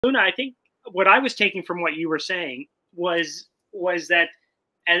Luna, I think what I was taking from what you were saying was that,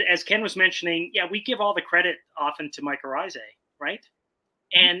 as Ken was mentioning, yeah, we give all the credit often to mycorrhizae, right?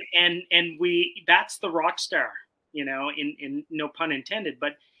 And that's the rock star, in no pun intended,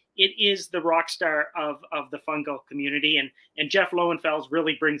 but it is the rock star of the fungal community. And Jeff Lowenfels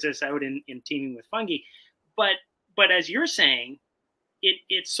really brings this out in Teaming with Fungi. But as you're saying,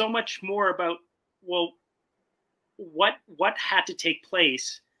 it's so much more about, well, what had to take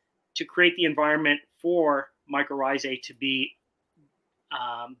place to create the environment for mycorrhizae to be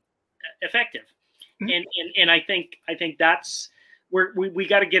effective. Mm-hmm. And I think that's where we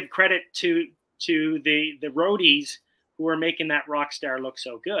got to give credit to the roadies who are making that rock star look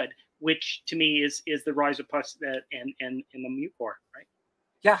so good, which to me is the Rhizopus and the Mucor, right?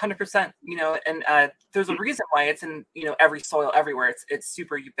 Yeah, 100%. And there's a reason why it's in every soil everywhere. It's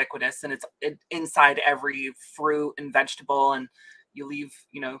super ubiquitous, and it's inside every fruit and vegetable. And you leave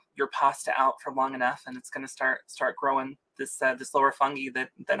your pasta out for long enough, and it's going to start growing this lower fungi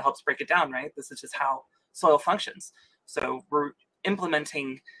that helps break it down. Right. This is just how soil functions. So we're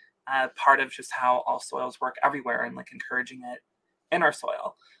implementing part of just how all soils work everywhere, and like encouraging it in our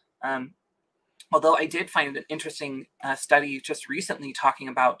soil. Although I did find an interesting study just recently talking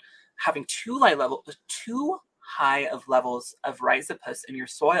about having too high of levels of Rhizopus in your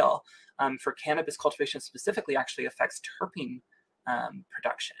soil for cannabis cultivation specifically actually affects terpene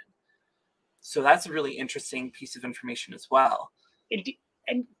production. So that's a really interesting piece of information as well.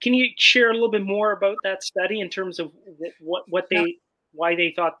 And can you share a little bit more about that study in terms of why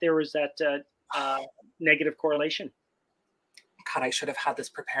they thought there was that negative correlation? God, I should have had this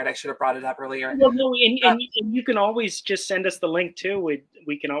prepared. I should have brought it up earlier. Well, no, and you can always just send us the link too.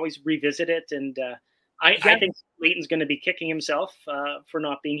 We can always revisit it. And I think Leighton's going to be kicking himself for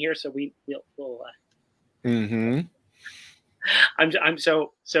not being here. So we'll. Mm-hmm. I'm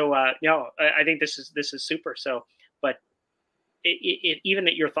so I think this is super. So, but even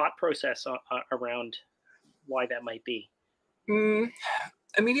at your thought process around why that might be.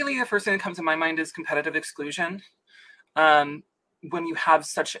 Immediately, the first thing that comes to my mind is competitive exclusion. When you have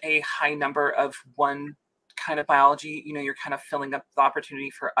such a high number of one kind of biology, you're kind of filling up the opportunity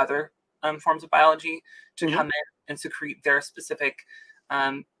for other forms of biology to come in and secrete their specific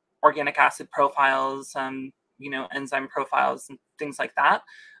organic acid profiles, enzyme profiles and things like that.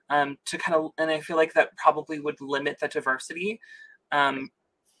 And I feel like that probably would limit the diversity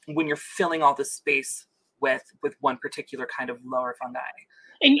when you're filling all this space with one particular kind of lower fungi.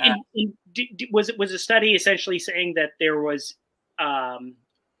 And was a study essentially saying that there was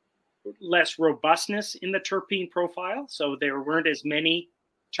less robustness in the terpene profile, so there weren't as many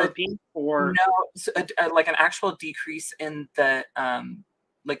terpene, or like an actual decrease in the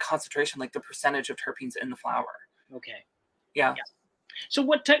concentration, like the percentage of terpenes in the flower. Okay. Yeah. So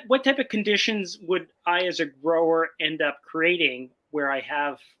what type of conditions would I as a grower end up creating where I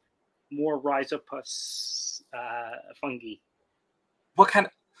have more Rhizopus fungi? What kind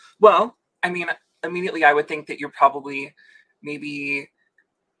of, well, I mean, immediately I would think that you're probably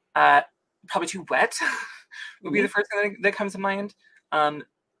probably too wet would be the first thing that comes to mind.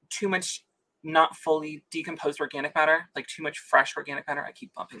 Too much not fully decomposed organic matter, like too much fresh organic matter. I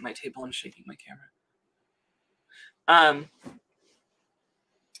keep bumping my table and shaking my camera.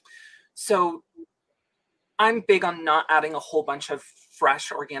 So I'm big on not adding a whole bunch of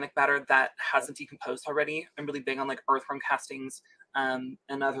fresh organic matter that hasn't decomposed already. I'm really big on like earthworm castings and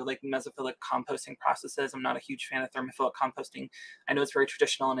other like mesophilic composting processes. I'm not a huge fan of thermophilic composting. I know it's very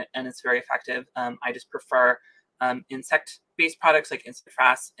traditional and it's very effective. I just prefer insect-based products like insect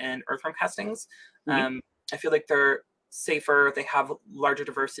frass and earthworm castings. I feel like they're safer. They have larger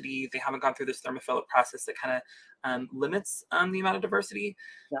diversity. They haven't gone through this thermophilic process that kind of limits the amount of diversity.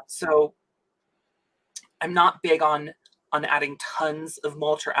 Yeah. So I'm not big on adding tons of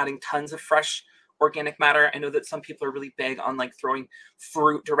mulch or adding tons of fresh organic matter. I know that some people are really big on like throwing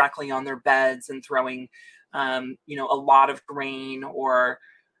fruit directly on their beds and throwing, a lot of grain or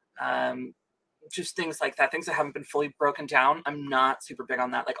just things like that, things that haven't been fully broken down. I'm not super big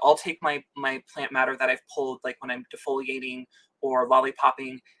on that. Like I'll take my plant matter that I've pulled, like when I'm defoliating or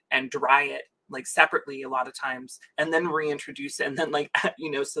lollipopping, and dry it like separately a lot of times, and then reintroduce it, and then like,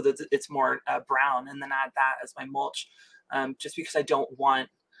 so that it's more brown, and then add that as my mulch, just because I don't want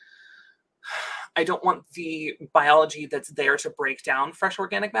the biology that's there to break down fresh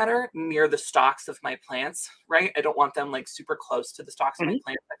organic matter near the stalks of my plants, right? I don't want them like super close to the stalks of my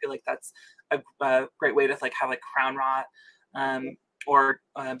plants. I feel like that's a great way to like have like crown rot, or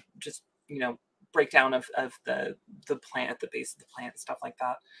just, breakdown of the plant at the base of the plant, stuff like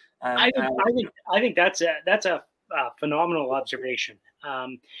that. I think that's a phenomenal observation. At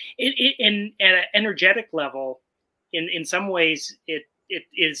an energetic level, in some ways, it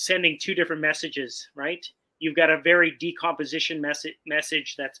is sending two different messages, right? You've got a very decomposition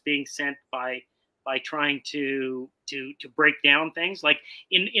message that's being sent by trying to break down things. Like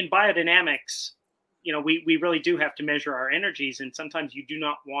in biodynamics, you know, we really do have to measure our energies, and sometimes you do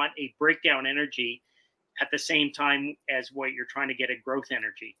not want a breakdown energy at the same time as what you're trying to get a growth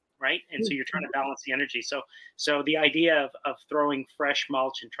energy, right? And so you're trying to balance the energy. So the idea of throwing fresh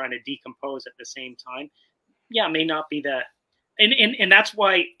mulch and trying to decompose at the same time, yeah, may not be the, and that's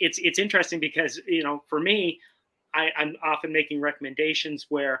why it's interesting, because, you know, for me, I'm often making recommendations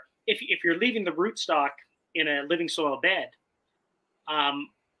where if you're leaving the rootstock in a living soil bed,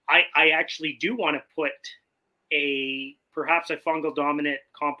 I actually do want to put perhaps a fungal dominant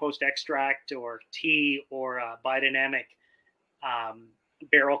compost extract or tea or a biodynamic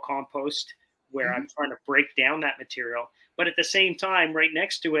barrel compost where I'm trying to break down that material. But at the same time, right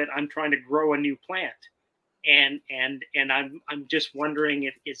next to it, I'm trying to grow a new plant. And I'm just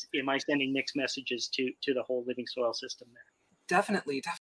wondering am I sending mixed messages to the whole living soil system there? Definitely.